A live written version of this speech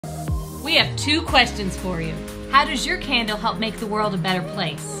We have 2 questions for you. How does your candle help make the world a better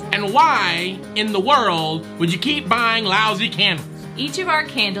place? And why in the world would you keep buying lousy candles? Each of our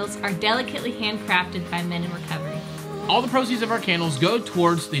candles are delicately handcrafted by men in recovery. All the proceeds of our candles go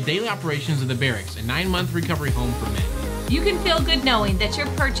towards the daily operations of the Barracks, a 9-month recovery home for men. You can feel good knowing that your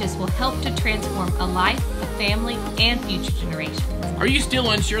purchase will help to transform a life, a family, and future generations. Are you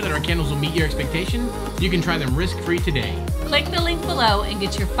still unsure that our candles will meet your expectation? You can try them risk-free today. Click the link below and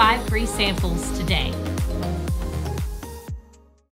get your 5 free samples today.